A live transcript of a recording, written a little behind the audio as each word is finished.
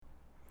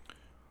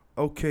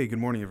Okay, good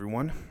morning,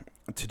 everyone.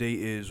 Today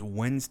is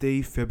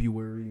Wednesday,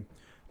 February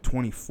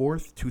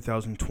 24th,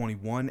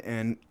 2021,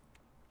 and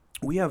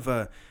we have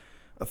a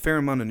fair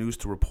amount of news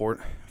to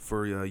report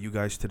for you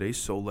guys today,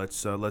 so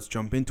let's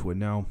jump into it.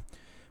 Now,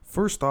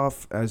 first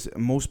off, as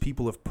most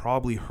people have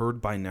probably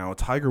heard by now,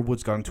 Tiger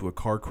Woods got into a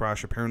car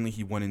crash. Apparently,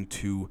 he went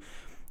into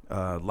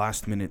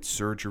last-minute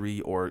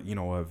surgery, or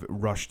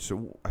rushed.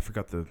 So I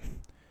forgot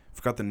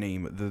the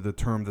name, the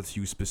term that's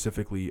used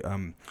specifically,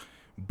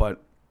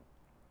 but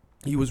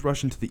he was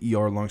rushed into the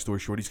ER. Long story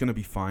short, he's going to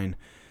be fine.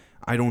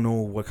 I don't know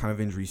what kind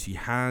of injuries he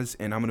has,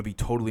 and I'm going to be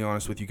totally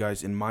honest with you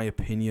guys. In my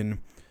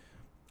opinion,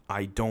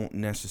 I don't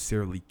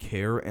necessarily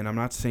care, and I'm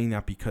not saying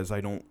that because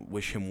I don't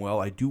wish him well.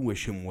 I do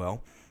wish him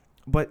well,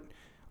 but,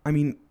 I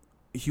mean,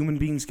 human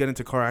beings get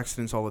into car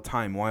accidents all the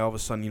time. Why all of a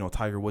sudden,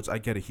 Tiger Woods, I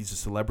get it, he's a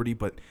celebrity,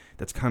 but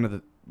that's kind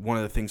of one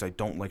of the things I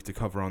don't like to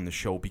cover on the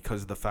show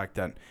because of the fact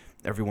that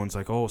everyone's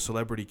like, oh,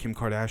 celebrity, Kim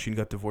Kardashian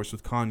got divorced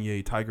with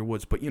Kanye, Tiger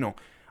Woods, but,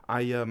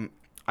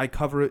 I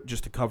cover it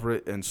just to cover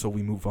it, and so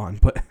we move on.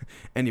 But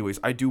anyways,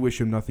 I do wish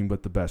him nothing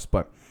but the best.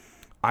 But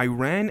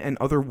Iran and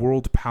other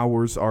world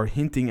powers are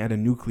hinting at a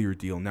nuclear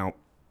deal. Now,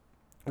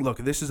 look,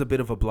 this is a bit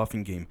of a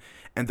bluffing game.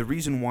 And the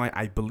reason why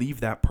I believe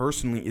that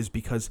personally is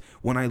because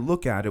when I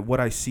look at it, what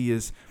I see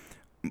is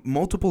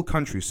multiple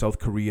countries, South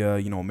Korea,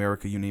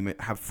 America, you name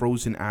it, have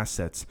frozen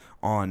assets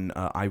on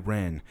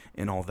Iran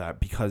and all that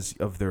because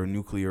of their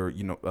nuclear,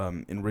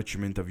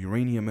 enrichment of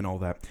uranium and all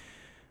that.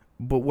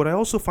 But what I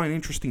also find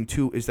interesting,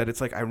 too, is that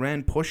it's like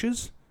Iran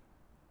pushes,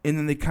 and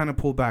then they kind of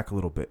pull back a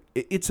little bit.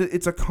 It's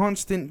a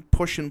constant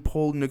push and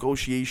pull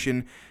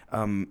negotiation,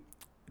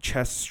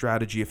 chess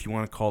strategy, if you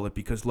want to call it,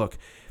 because, look,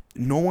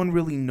 no one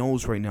really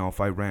knows right now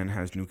if Iran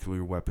has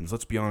nuclear weapons.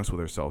 Let's be honest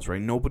with ourselves,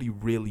 right? Nobody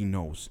really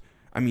knows.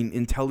 I mean,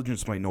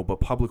 intelligence might know,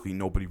 but publicly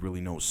nobody really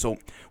knows. So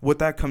what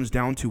that comes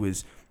down to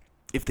is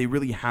if they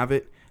really have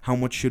it, how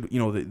much should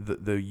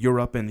the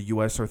Europe and the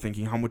U.S. are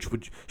thinking? How much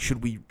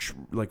should we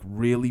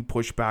really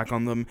push back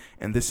on them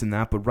and this and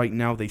that? But right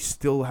now they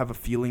still have a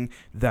feeling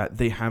that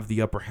they have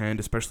the upper hand,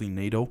 especially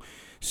NATO.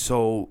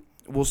 So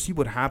we'll see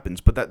what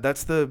happens. But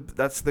that's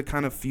the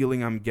kind of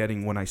feeling I'm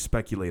getting when I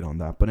speculate on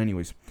that. But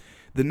anyways,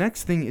 the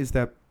next thing is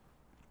that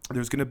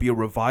there's going to be a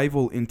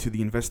revival into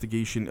the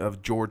investigation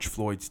of George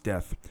Floyd's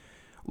death.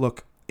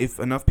 Look, if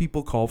enough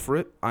people call for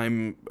it,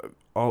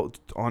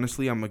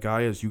 honestly, I'm a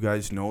guy, as you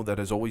guys know, that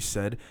has always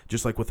said,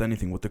 just like with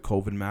anything, with the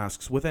COVID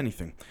masks, with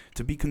anything,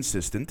 to be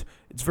consistent,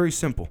 it's very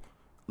simple.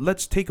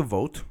 Let's take a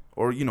vote,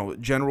 or,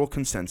 general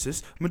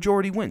consensus,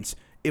 majority wins.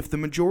 If the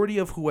majority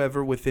of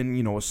whoever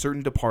within, a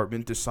certain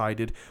department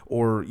decided,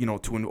 or,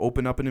 to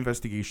open up an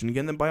investigation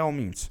again, then by all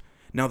means.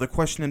 Now, the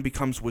question then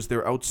becomes, was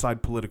there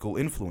outside political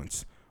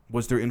influence?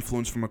 Was there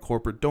influence from a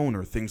corporate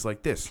donor? Things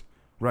like this,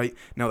 right?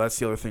 Now, that's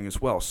the other thing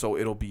as well. So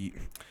it'll be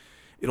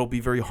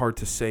very hard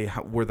to say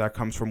where that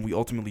comes from. We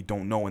ultimately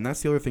don't know. And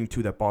that's the other thing,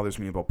 too, that bothers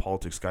me about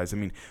politics, guys. I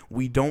mean,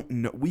 we don't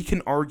know. We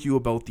can argue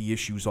about the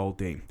issues all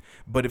day.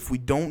 But if we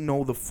don't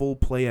know the full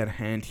play at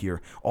hand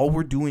here, all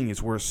we're doing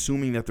is we're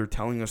assuming that they're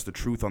telling us the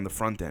truth on the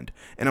front end.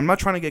 And I'm not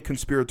trying to get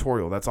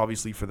conspiratorial. That's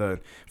obviously for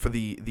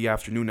the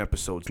afternoon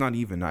episodes. Not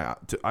even.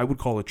 I would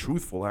call it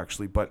truthful,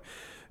 actually. But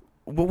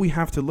what we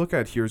have to look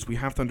at here is we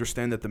have to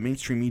understand that the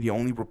mainstream media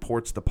only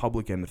reports the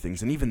public end of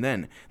things. And even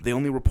then, they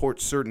only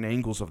report certain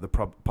angles of the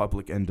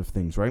public end of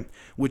things, right?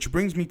 Which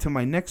brings me to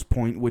my next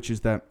point, which is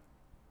that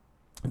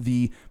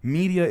the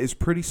media is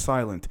pretty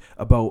silent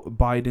about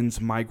Biden's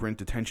migrant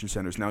detention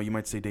centers. Now, you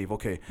might say, Dave,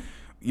 okay,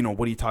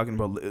 what are you talking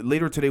about?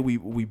 Later today,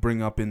 we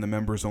bring up in the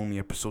members-only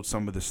episode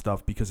some of this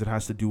stuff because it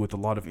has to do with a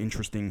lot of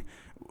interesting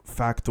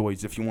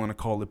factoids, if you want to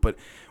call it. But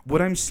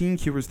what I'm seeing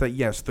here is that,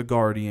 yes, The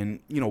Guardian,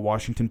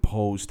 Washington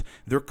Post,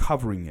 they're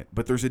covering it.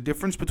 But there's a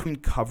difference between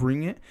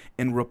covering it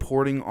and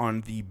reporting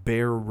on the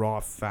bare, raw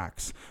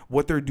facts.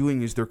 What they're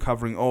doing is they're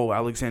covering,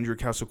 Alexandria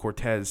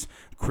Ocasio-Cortez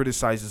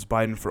criticizes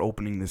Biden for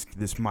opening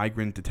this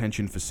migrant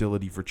detention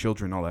facility for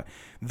children, all that.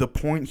 The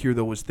point here,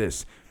 though, is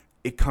this.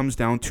 It comes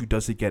down to,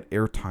 does it get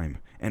airtime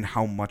and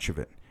how much of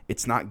it?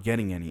 It's not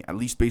getting any, at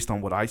least based on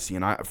what I see.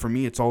 And for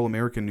me, it's all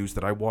American news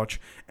that I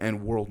watch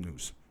and world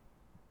news.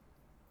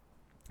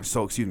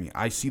 So,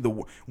 I see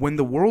when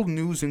the world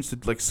news,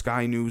 like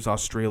Sky News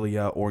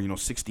Australia or,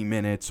 60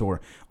 Minutes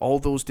or all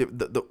those, the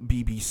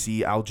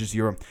BBC, Al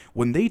Jazeera,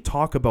 when they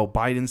talk about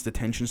Biden's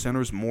detention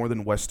centers more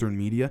than Western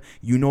media,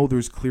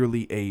 there's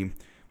clearly an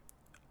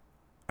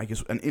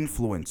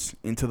influence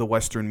into the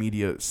Western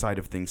media side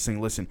of things,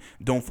 saying, listen,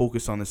 don't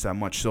focus on this that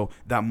much.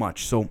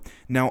 So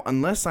now,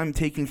 unless I'm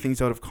taking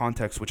things out of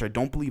context, which I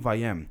don't believe I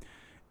am,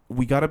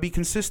 we got to be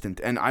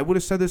consistent. And I would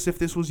have said this if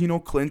this was,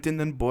 Clinton,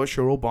 then Bush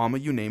or Obama,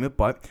 you name it.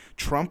 But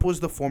Trump was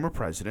the former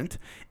president.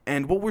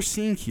 And what we're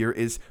seeing here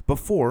is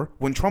before,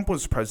 when Trump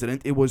was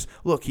president, it was,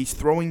 look, he's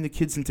throwing the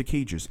kids into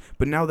cages.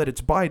 But now that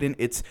it's Biden,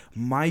 it's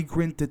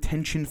migrant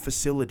detention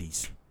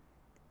facilities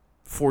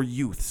for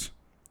youths.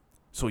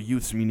 So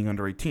youths meaning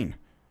under 18.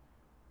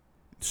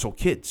 So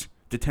kids.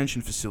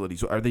 detention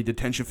facilities? Are they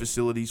detention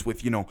facilities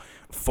with,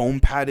 foam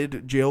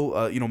padded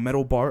jail,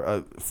 metal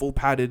bar, full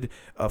padded,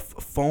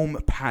 foam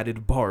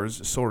padded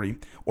bars,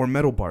 or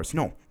metal bars?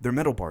 No, they're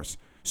metal bars.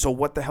 So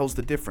what the hell's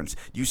the difference?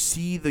 You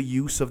see the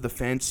use of the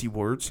fancy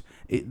words?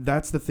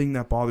 That's the thing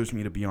that bothers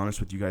me, to be honest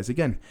with you guys.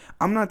 Again,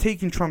 I'm not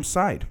taking Trump's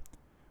side,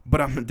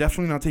 but I'm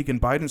definitely not taking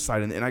Biden's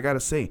side. And I got to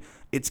say,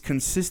 it's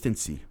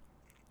consistency,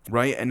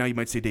 right? And now you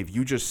might say, Dave,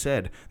 you just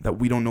said that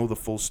we don't know the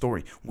full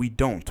story. We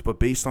don't. But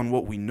based on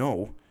what we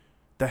know,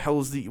 the hell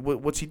is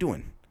what's he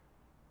doing,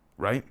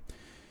 right?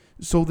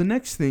 So the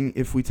next thing,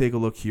 if we take a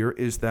look here,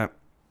 is that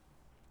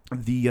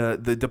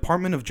the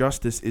Department of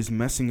Justice is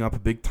messing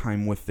up big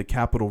time with the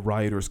Capitol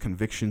rioters'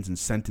 convictions and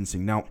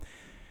sentencing. Now,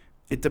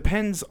 it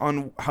depends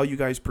on how you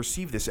guys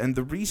perceive this, and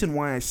the reason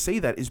why I say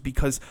that is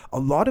because a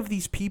lot of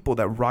these people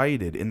that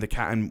rioted in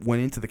and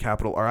went into the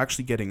Capitol are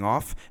actually getting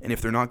off, and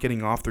if they're not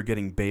getting off, they're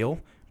getting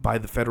bail by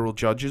the federal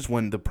judges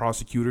when the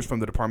prosecutors from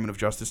the Department of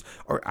Justice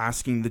are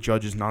asking the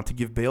judges not to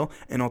give bail.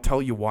 And I'll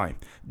tell you why.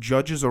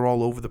 Judges are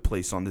all over the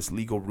place on this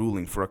legal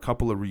ruling for a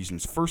couple of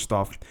reasons. First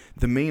off,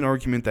 the main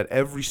argument that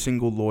every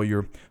single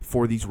lawyer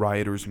for these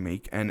rioters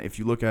make, and if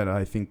you look at,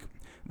 I think,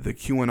 the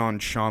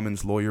QAnon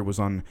shaman's lawyer was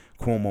on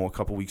Cuomo a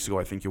couple weeks ago,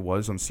 I think it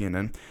was, on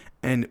CNN,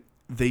 and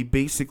they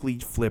basically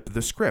flip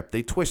the script.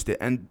 They twist it,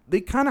 and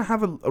they kind of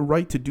have a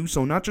right to do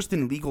so, not just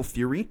in legal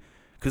theory,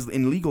 because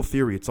in legal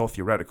theory, it's all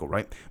theoretical,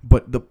 right?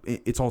 But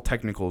it's all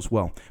technical as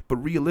well. But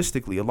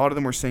realistically, a lot of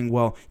them are saying,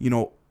 well,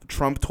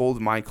 Trump told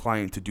my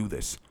client to do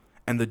this.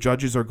 And the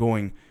judges are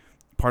going,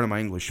 pardon my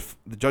English,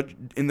 the judge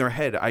in their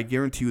head, I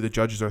guarantee you the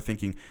judges are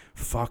thinking,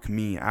 fuck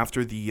me.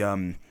 After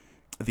the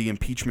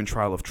impeachment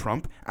trial of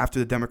Trump, after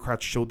the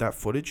Democrats showed that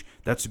footage,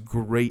 that's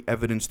great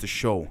evidence to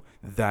show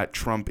that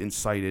Trump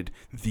incited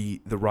the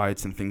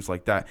riots and things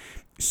like that.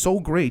 So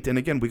great. And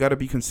again, we got to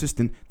be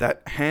consistent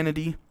that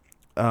Hannity,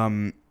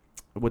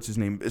 what's his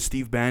name,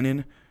 Steve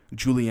Bannon,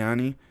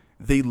 Giuliani,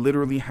 they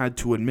literally had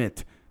to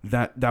admit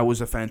that that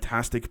was a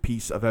fantastic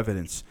piece of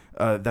evidence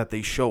that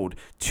they showed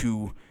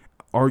to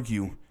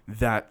argue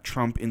that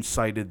Trump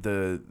incited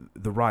the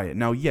riot.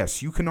 Now,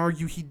 yes, you can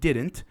argue he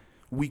didn't.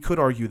 We could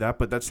argue that,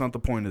 but that's not the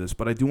point of this.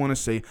 But I do want to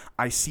say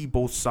I see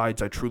both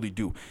sides. I truly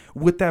do.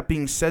 With that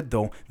being said,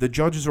 though, the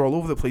judges are all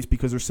over the place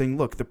because they're saying,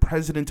 look, the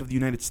president of the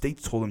United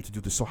States told him to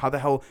do this. So how the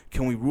hell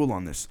can we rule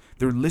on this?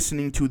 They're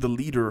listening to the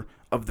leader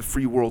of the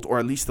free world, or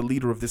at least the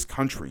leader of this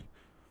country.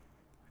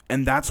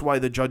 And that's why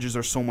the judges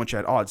are so much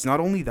at odds. Not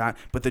only that,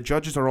 but the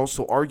judges are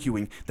also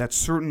arguing that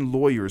certain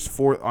lawyers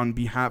on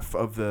behalf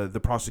of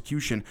the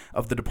prosecution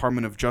of the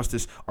Department of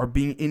Justice are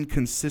being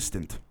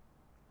inconsistent.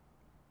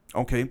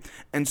 Okay?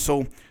 And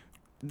so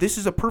this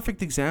is a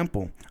perfect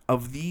example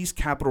of these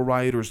Capitol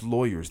rioters'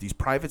 lawyers, these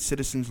private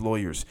citizens'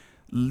 lawyers,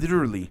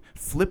 literally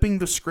flipping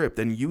the script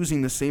and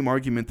using the same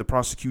argument the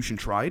prosecution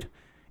tried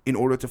in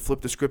order to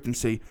flip the script and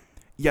say,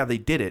 yeah, they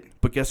did it,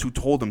 but guess who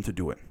told them to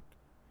do it?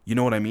 You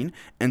know what I mean?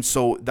 And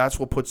so that's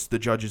what puts the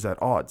judges at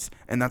odds.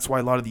 And that's why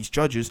a lot of these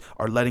judges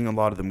are letting a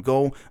lot of them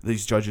go.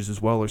 These judges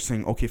as well are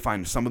saying, okay,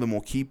 fine, some of them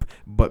will keep,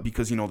 but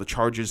because, the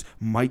charges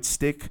might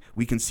stick,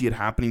 we can see it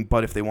happening,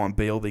 but if they want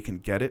bail, they can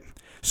get it.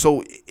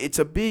 So it's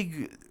a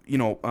big,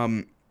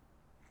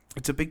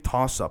 it's a big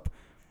toss-up.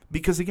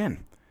 Because,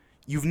 again,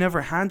 you've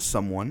never had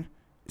someone,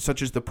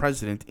 such as the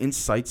president,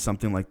 incite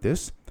something like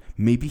this.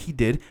 Maybe he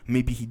did,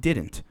 maybe he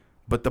didn't.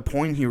 But the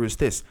point here is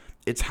this.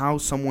 It's how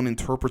someone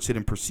interprets it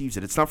and perceives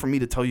it. It's not for me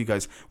to tell you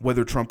guys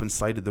whether Trump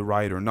incited the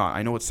riot or not.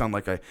 I know it sounds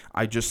like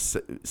I just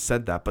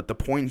said that, but the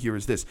point here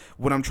is this.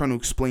 What I'm trying to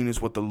explain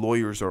is what the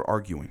lawyers are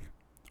arguing,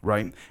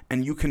 right?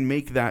 And you can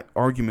make that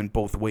argument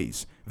both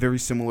ways, very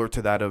similar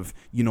to that of,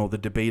 the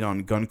debate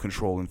on gun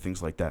control and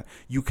things like that.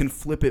 You can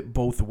flip it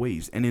both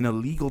ways. And in a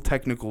legal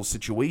technical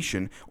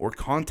situation or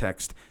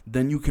context,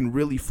 then you can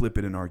really flip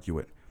it and argue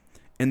it.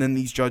 And then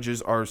these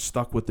judges are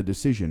stuck with the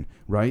decision,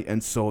 right?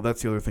 And so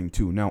that's the other thing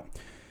too. Now,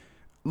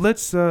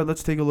 let's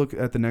take a look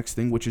at the next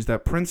thing, which is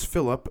that Prince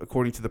Philip,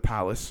 according to the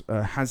palace,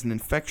 has an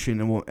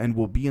infection and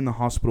will be in the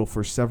hospital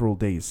for several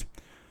days.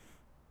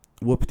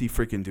 Whoop-de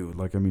freaking do.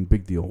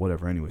 Big deal,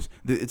 whatever. Anyways,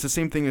 it's the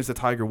same thing as the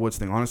Tiger Woods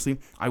thing. Honestly,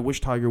 I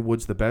wish Tiger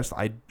Woods the best.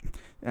 I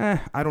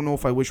don't know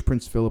if I wish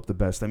Prince Philip the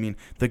best.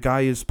 The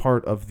guy is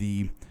part of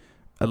the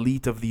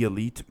elite of the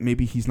elite.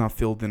 Maybe he's not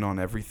filled in on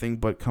everything,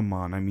 but come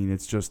on.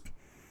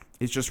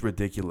 It's just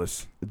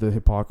ridiculous, the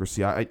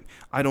hypocrisy.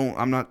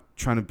 I'm not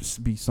trying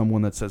to be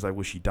someone that says I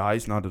wish he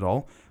dies, not at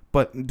all.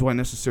 But do I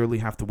necessarily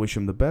have to wish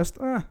him the best?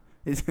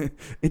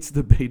 It's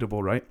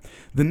debatable, right?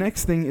 The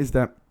next thing is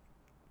that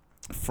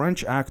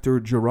French actor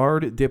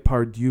Gerard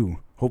Depardieu,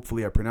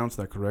 hopefully I pronounced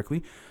that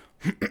correctly,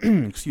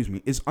 excuse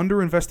me, is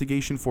under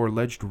investigation for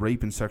alleged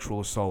rape and sexual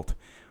assault.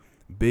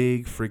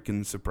 Big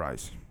freaking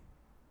surprise,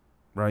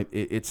 right?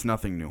 It's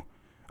nothing new.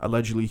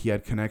 Allegedly, he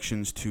had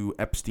connections to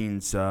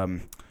Epstein's...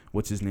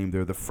 what's his name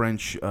there? The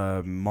French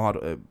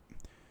model.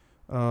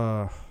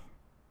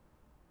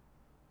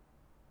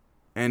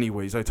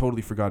 Anyways, I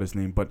totally forgot his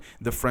name, but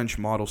the French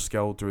model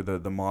scout or the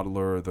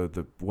modeler or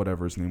the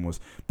whatever his name was.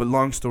 But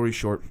long story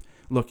short,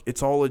 look,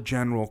 it's all a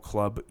general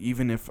club,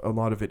 even if a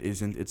lot of it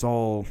isn't. It's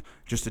all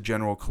just a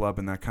general club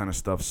and that kind of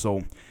stuff.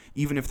 So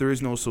even if there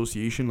is no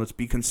association, let's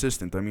be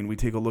consistent. I mean, we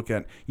take a look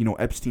at,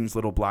 Epstein's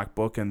little black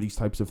book and these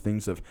types of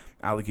things of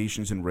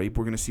allegations and rape.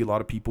 We're going to see a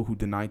lot of people who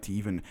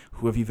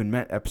who have even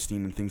met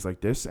Epstein and things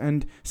like this.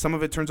 And some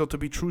of it turns out to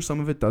be true, some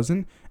of it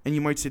doesn't. And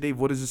you might say, Dave,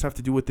 what does this have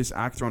to do with this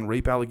actor on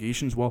rape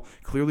allegations? Well,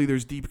 clearly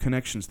there's deep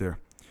connections there.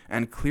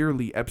 And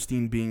clearly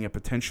Epstein being a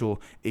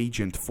potential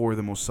agent for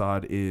the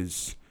Mossad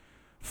is,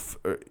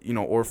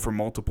 or for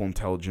multiple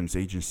intelligence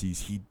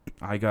agencies,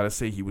 I gotta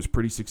say, he was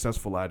pretty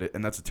successful at it.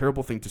 And that's a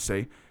terrible thing to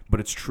say, but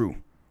it's true,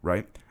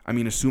 right? I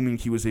mean, assuming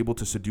he was able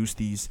to seduce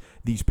these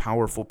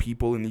powerful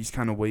people in these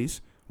kind of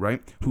ways,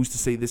 right? Who's to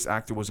say this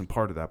actor wasn't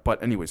part of that?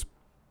 But anyways,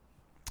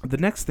 the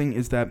next thing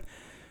is that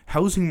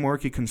housing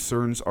market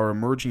concerns are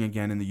emerging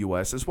again in the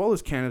U.S., as well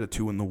as Canada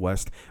too in the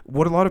West.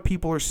 What a lot of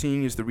people are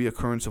seeing is the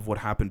reoccurrence of what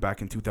happened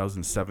back in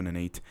 2007 and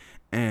 8.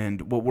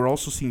 And what we're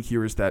also seeing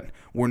here is that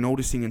we're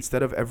noticing,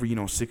 instead of every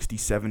 60,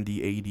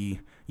 70, 80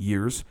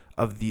 years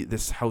of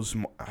this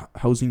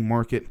housing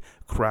market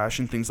crash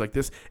and things like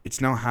this, it's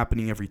now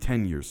happening every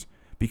 10 years.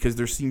 Because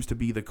there seems to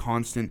be the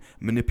constant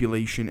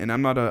manipulation, and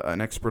I'm not an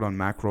expert on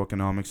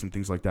macroeconomics and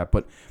things like that,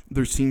 but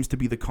there seems to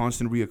be the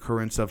constant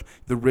reoccurrence of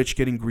the rich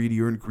getting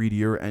greedier and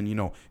greedier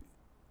and,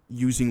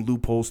 using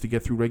loopholes to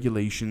get through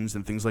regulations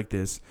and things like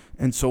this.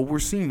 And so we're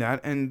seeing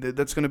that, and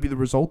that's going to be the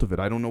result of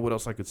it. I don't know what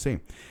else I could say.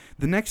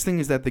 The next thing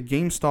is that the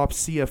GameStop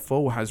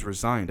CFO has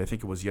resigned. I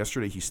think it was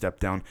yesterday he stepped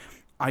down.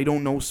 I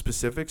don't know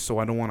specifics, so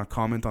I don't want to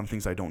comment on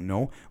things I don't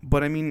know.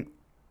 But I mean,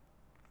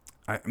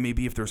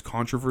 maybe if there's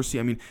controversy,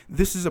 I mean,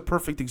 this is a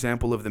perfect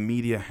example of the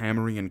media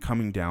hammering and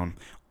coming down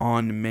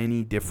on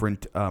many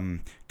different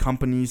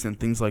companies and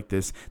things like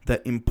this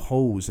that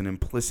impose an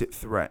implicit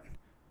threat,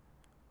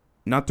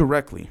 not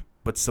directly,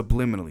 but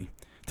subliminally,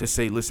 to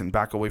say, listen,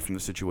 back away from the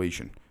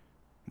situation,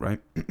 right?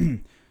 The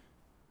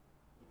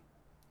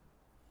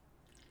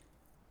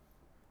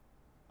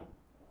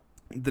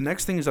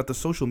next thing is that the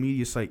social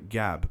media site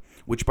Gab,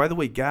 which, by the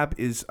way, Gab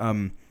is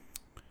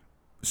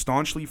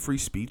staunchly free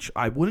speech.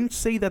 I wouldn't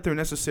say that they're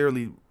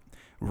necessarily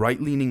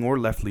right-leaning or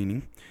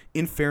left-leaning.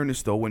 In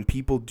fairness, though, when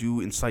people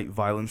do incite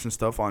violence and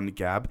stuff on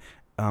Gab,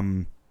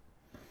 when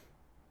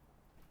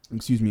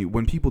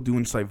people do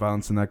incite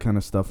violence and that kind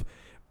of stuff,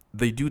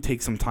 they do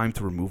take some time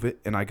to remove it,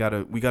 and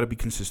we gotta be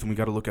consistent. We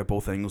gotta look at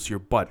both angles here,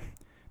 but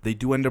they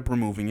do end up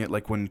removing it,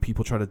 like when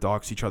people try to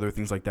dox each other,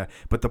 things like that.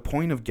 But the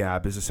point of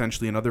Gab is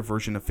essentially another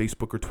version of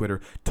Facebook or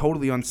Twitter,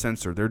 totally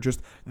uncensored.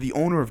 The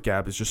owner of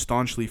Gab is just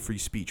staunchly free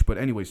speech. But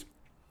anyways,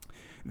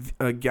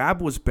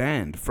 Gab was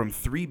banned from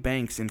 3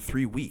 banks in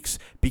 3 weeks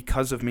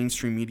because of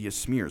mainstream media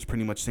smears,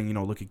 pretty much saying,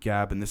 look at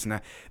Gab and this and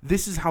that.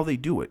 This is how they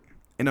do it.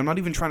 And I'm not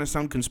even trying to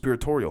sound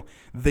conspiratorial.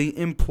 They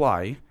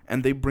imply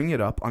and they bring it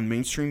up on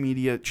mainstream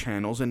media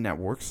channels and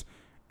networks,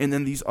 and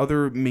then these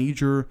other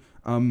major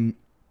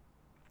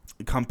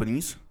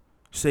companies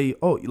say,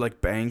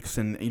 like banks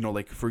and,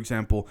 like, for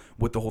example,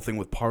 with the whole thing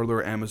with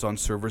Parler, Amazon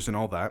servers and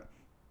all that,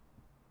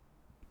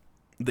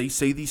 they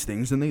say these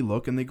things and they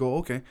look and they go,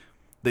 okay.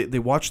 They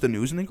watch the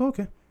news and they go,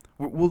 okay,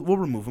 we'll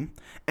remove them.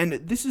 And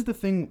this is the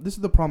thing, this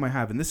is the problem I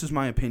have, and this is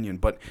my opinion,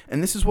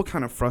 and this is what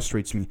kind of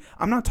frustrates me.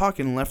 I'm not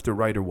talking left or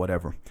right or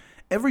whatever.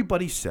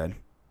 Everybody said,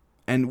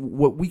 and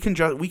what we can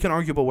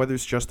argue about whether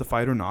it's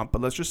justified or not,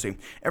 but let's just say,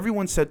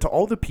 everyone said to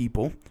all the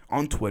people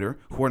on Twitter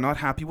who are not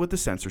happy with the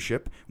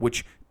censorship,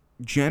 which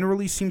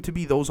generally seem to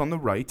be those on the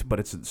right, but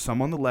it's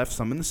some on the left,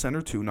 some in the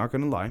center too, not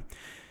going to lie.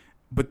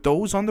 But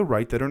those on the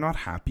right that are not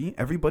happy,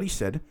 everybody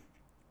said,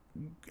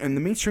 and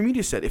the mainstream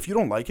media said, if you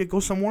don't like it, go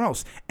somewhere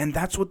else. And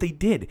that's what they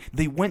did.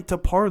 They went to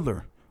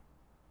Parler.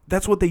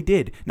 That's what they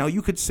did. Now,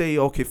 you could say,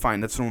 okay, fine,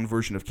 that's their own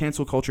version of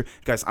cancel culture.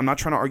 Guys, I'm not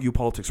trying to argue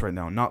politics right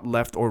now, not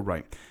left or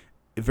right.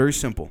 Very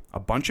simple. A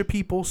bunch of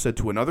people said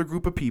to another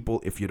group of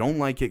people, if you don't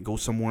like it, go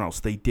somewhere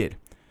else. They did.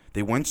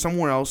 They went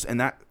somewhere else, and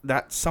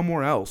that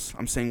somewhere else,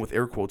 I'm saying with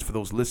air quotes for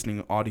those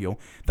listening audio,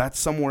 that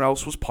somewhere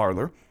else was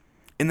Parler.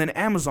 And then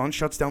Amazon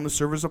shuts down the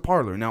servers of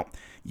Parler. Now,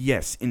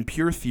 yes, in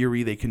pure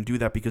theory, they can do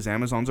that because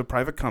Amazon's a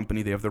private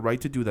company. They have the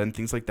right to do that and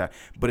things like that.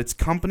 But it's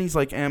companies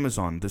like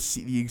Amazon,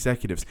 the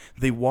executives.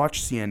 They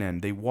watch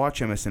CNN. They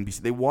watch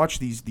MSNBC. They watch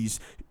these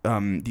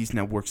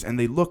networks, and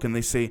they look and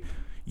they say,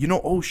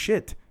 oh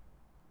shit,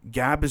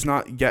 Gab's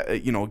not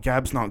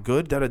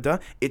good. Da da da.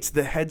 It's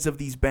the heads of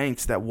these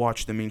banks that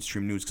watch the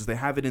mainstream news because they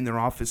have it in their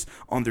office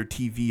on their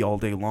TV all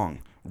day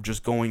long,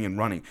 just going and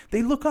running.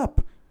 They look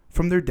up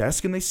from their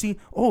desk and they see,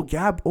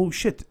 Gab,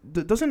 shit,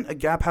 doesn't a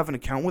Gab have an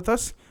account with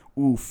us?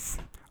 Oof,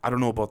 I don't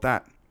know about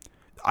that.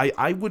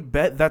 I would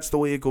bet that's the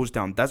way it goes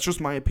down. That's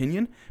just my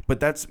opinion, but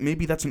that's an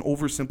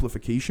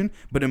oversimplification,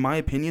 but in my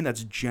opinion,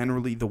 that's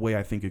generally the way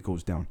I think it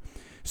goes down.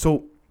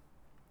 So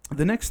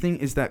the next thing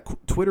is that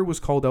Twitter was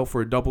called out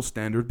for a double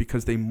standard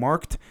because they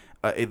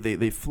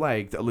they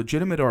flagged a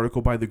legitimate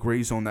article by the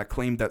Gray Zone that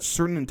claimed that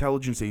certain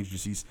intelligence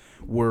agencies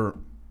were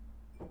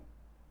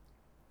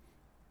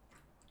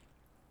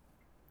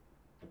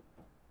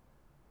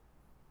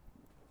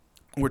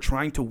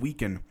trying to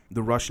weaken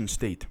the Russian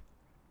state.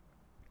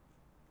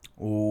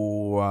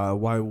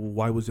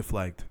 Why was it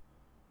flagged?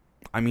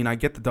 I mean, I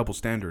get the double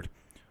standard.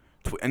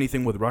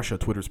 Anything with Russia,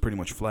 Twitter's pretty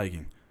much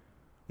flagging.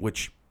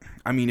 Which,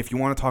 I mean, if you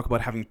want to talk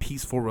about having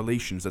peaceful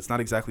relations, that's not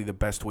exactly the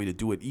best way to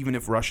do it. Even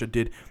if Russia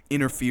did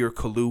interfere,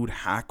 collude,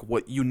 hack,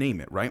 what you name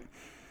it, right?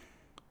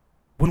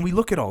 When we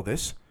look at all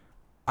this,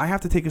 I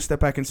have to take a step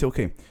back and say,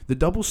 okay, the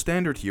double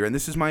standard here, and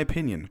this is my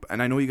opinion,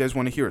 and I know you guys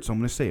want to hear it, so I'm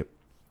going to say it.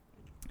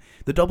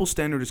 The double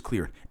standard is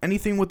clear.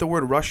 Anything with the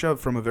word Russia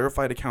from a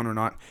verified account or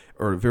not,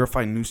 or a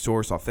verified news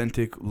source,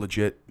 authentic,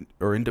 legit,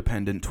 or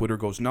independent, Twitter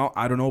goes, no,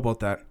 I don't know about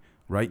that,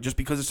 right? Just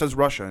because it says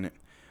Russia in it.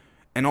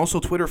 And also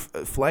Twitter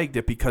flagged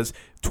it because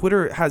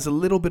Twitter has a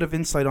little bit of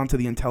insight onto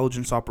the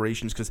intelligence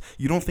operations, because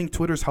you don't think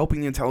Twitter's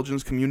helping the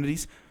intelligence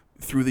communities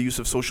through the use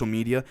of social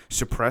media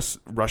suppress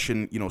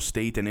Russian,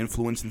 state and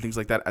influence and things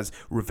like that as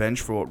revenge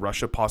for what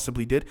Russia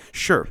possibly did?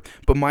 Sure.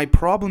 But my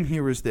problem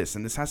here is this,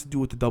 and this has to do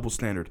with the double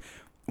standard.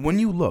 When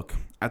you look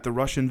at the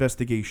Russia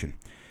investigation,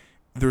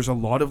 there's a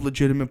lot of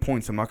legitimate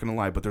points, I'm not going to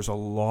lie, but there's a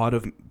lot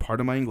of,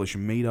 pardon my English,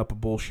 made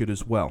up bullshit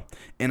as well.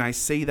 And I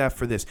say that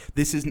for this.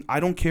 I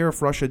don't care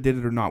if Russia did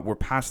it or not. We're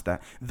past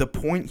that. The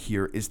point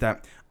here is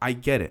that I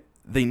get it.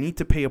 They need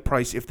to pay a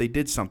price if they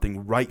did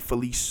something,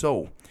 rightfully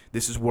so.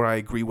 This is where I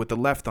agree with the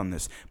left on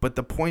this. But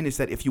the point is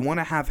that if you want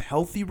to have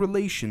healthy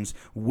relations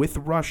with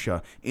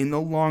Russia in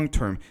the long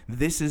term,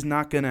 this is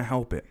not going to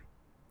help it.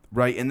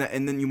 Right? And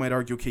then you might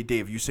argue, okay,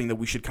 Dave, you're saying that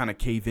we should kind of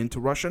cave into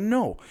Russia?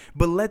 No.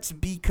 But let's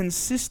be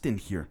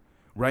consistent here.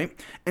 Right?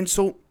 And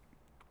so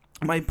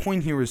my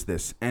point here is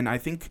this, and I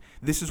think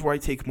this is where I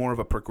take more of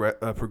a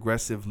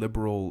progressive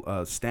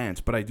liberal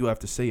stance, but I do have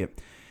to say it.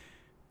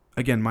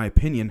 Again, my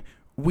opinion.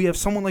 We have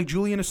someone like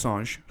Julian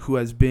Assange who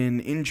has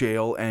been in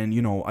jail and,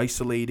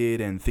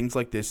 isolated and things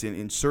like this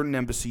in certain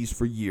embassies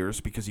for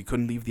years because he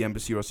couldn't leave the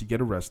embassy or else he'd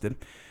get arrested,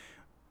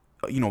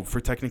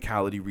 for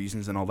technicality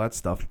reasons and all that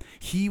stuff.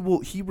 He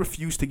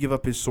refused to give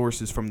up his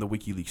sources from the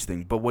WikiLeaks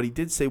thing. But what he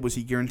did say was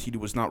he guaranteed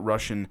it was not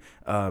Russian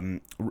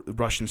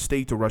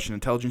state or Russian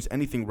intelligence,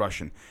 anything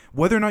Russian.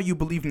 Whether or not you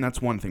believe him,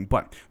 that's one thing.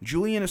 But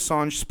Julian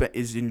Assange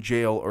is in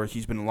jail, or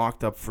he's been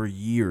locked up for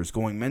years,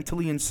 going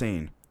mentally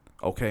insane,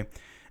 okay?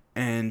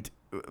 And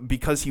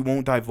because he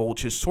won't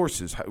divulge his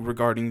sources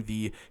regarding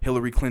the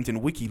Hillary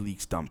Clinton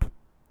WikiLeaks dump.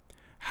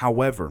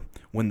 However,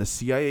 when the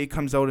CIA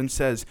comes out and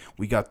says,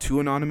 we got 2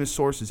 anonymous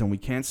sources and we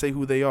can't say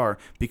who they are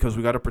because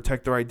we got to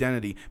protect their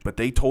identity, but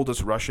they told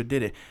us Russia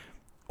did it,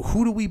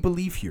 who do we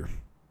believe here?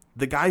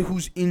 The guy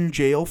who's in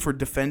jail for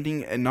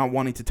defending and not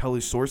wanting to tell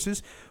his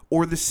sources,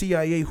 or the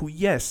CIA who,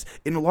 yes,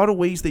 in a lot of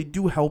ways they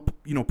do help,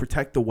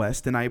 protect the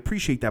West, and I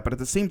appreciate that, but at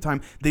the same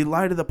time, they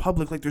lie to the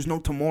public like there's no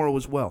tomorrow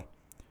as well.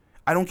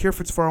 I don't care if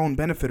it's for our own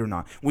benefit or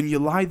not. When you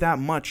lie that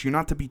much, you're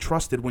not to be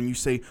trusted when you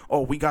say,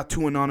 oh, we got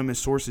 2 anonymous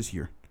sources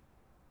here.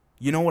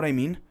 You know what I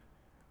mean?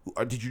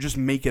 Did you just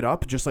make it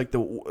up, just like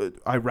the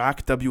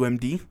Iraq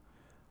WMD?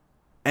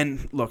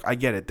 And look, I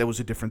get it. There was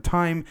a different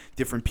time,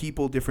 different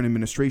people, different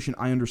administration.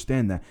 I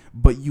understand that.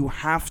 But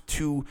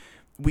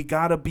we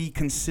got to be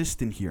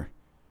consistent here.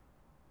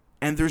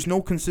 And there's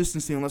no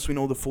consistency unless we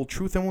know the full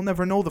truth, and we'll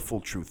never know the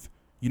full truth.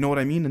 You know what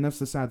I mean? And that's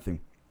the sad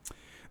thing.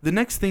 The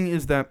next thing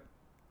is that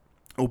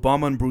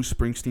Obama and Bruce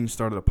Springsteen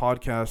started a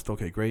podcast.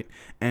 Okay, great.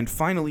 And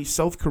finally,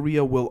 South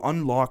Korea will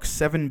unlock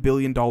 $7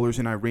 billion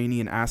in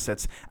Iranian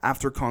assets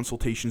after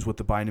consultations with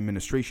the Biden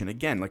administration.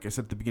 Again, like I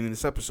said at the beginning of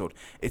this episode,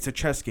 it's a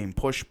chess game.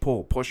 Push,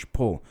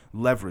 pull,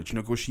 leverage,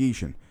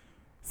 negotiation.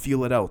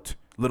 Feel it out.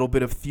 Little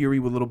bit of theory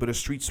with a little bit of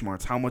street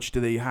smarts. How much do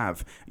they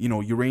have?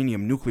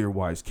 Uranium,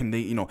 nuclear-wise. Can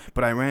they,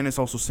 But Iran is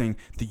also saying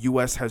the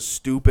U.S.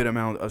 has a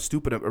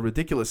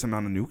ridiculous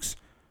amount of nukes.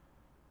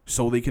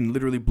 So they can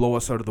literally blow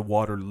us out of the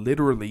water,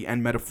 literally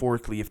and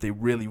metaphorically, if they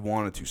really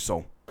wanted to.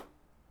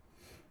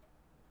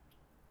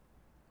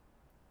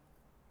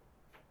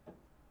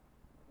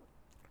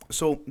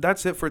 So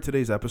that's it for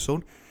today's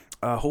episode.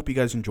 Hope you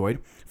guys enjoyed.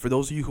 For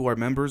those of you who are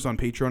members on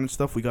Patreon and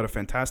stuff, we got a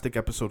fantastic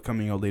episode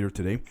coming out later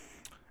today.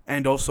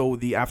 And also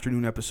the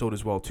afternoon episode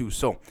as well, too.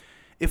 So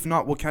if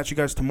not, we'll catch you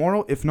guys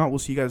tomorrow. If not, we'll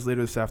see you guys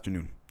later this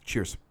afternoon.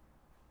 Cheers.